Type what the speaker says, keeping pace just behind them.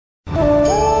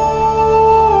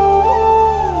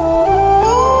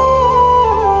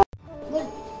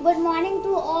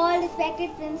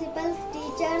respected principals,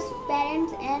 teachers,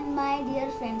 parents and my dear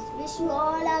friends. Wish you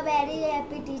all a very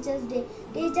happy Teachers' Day.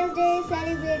 Teachers' Day is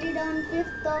celebrated on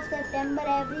 5th of September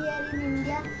every year in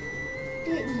India.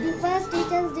 The first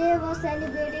Teachers' Day was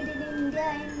celebrated in India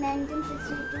in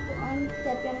 1962 on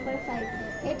September 5.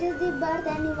 It is the birth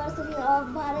anniversary of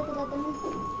Bharat Ratna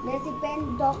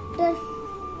recipient Dr.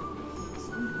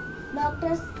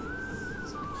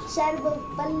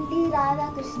 Sarvepalli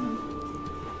Radhakrishnan.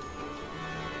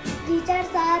 Teachers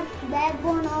are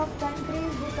backbone of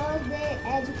countries because they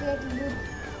educate youth.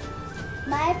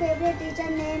 My favorite teacher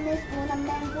name is Poonam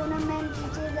ma'am. Poonam ma'am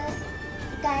teaches us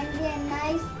kindly and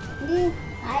nicely.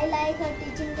 I like her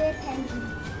teaching way. Thank you.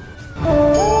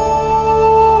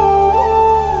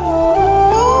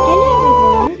 Hello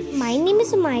everyone, my name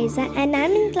is Maiza and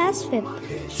I'm in class 5th.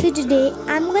 So today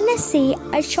I'm gonna say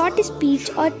a short speech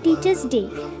on Teachers' Day.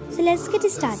 So let's get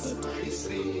started.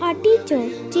 Our teacher,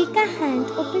 take a hand,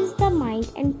 opens the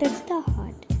mind and touches the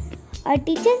heart. Our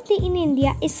Teachers' Day in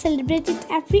India is celebrated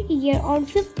every year on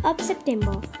 5th of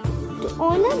September to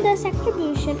honor the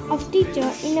contribution of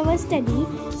teachers in our study,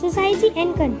 society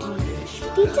and country.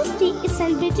 Teachers' Day is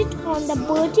celebrated on the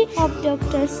birthday of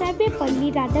Dr.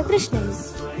 Sarvepalli Radhakrishnan.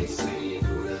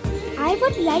 I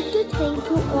would like to thank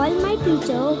you all my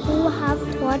teachers who have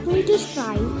taught me to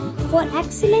strive for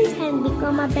excellence and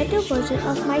become a better version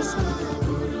of myself.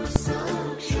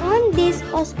 On this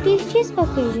auspicious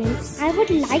occasion, I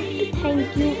would like to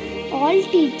thank you all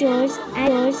teachers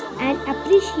and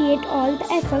appreciate all the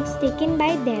efforts taken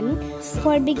by them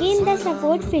for being the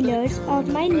support pillars of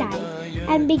my life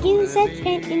and being such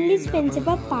an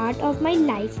indispensable part of my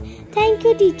life. Thank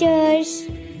you, teachers.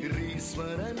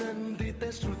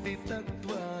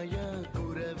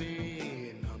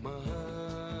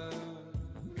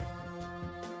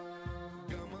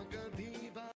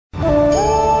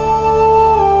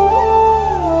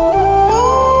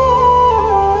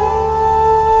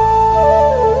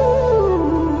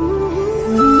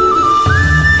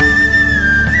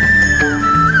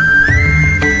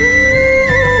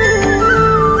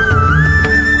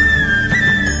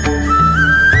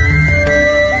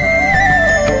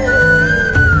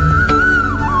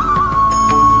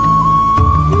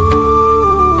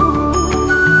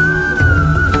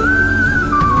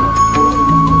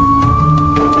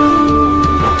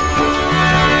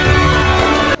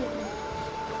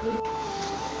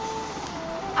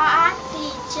 Our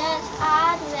teachers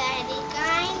are very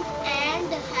kind and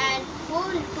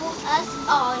helpful to us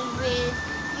always.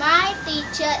 My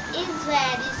teacher is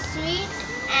very sweet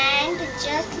and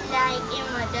just like a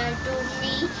mother to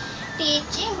me.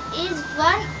 Teaching is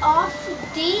one of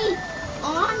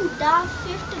on the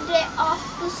 5th day of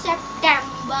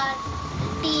September.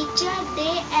 Teacher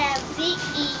Day every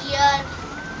year.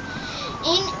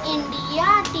 In India,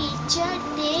 Teacher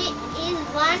Day is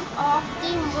one of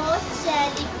the most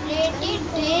celebrated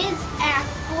days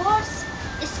across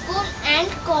school and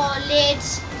college.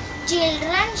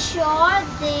 Children show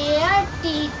their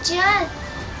teachers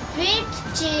with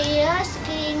chairs,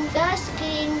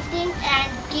 scripting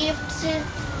and gifts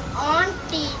on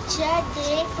Teacher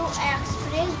Day to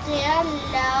express their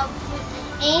love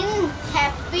in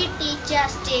Happy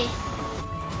Teachers Day.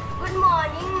 Good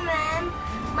morning, ma'am.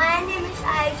 My name is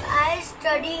Aish. I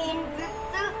study in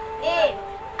 5th A.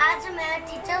 आज मैं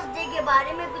teachers day के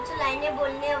बारे में कुछ लाइनें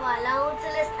बोलने वाला हूँ.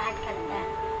 चलो स्टार्ट करते हैं.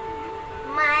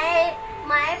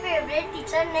 My favorite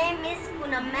teacher name is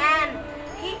Poonam ma'am.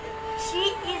 She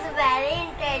is very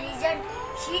intelligent.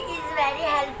 She is very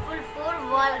helpful for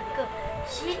work.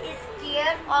 She is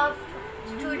care of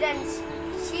students.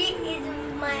 She is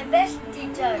my best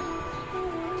teacher.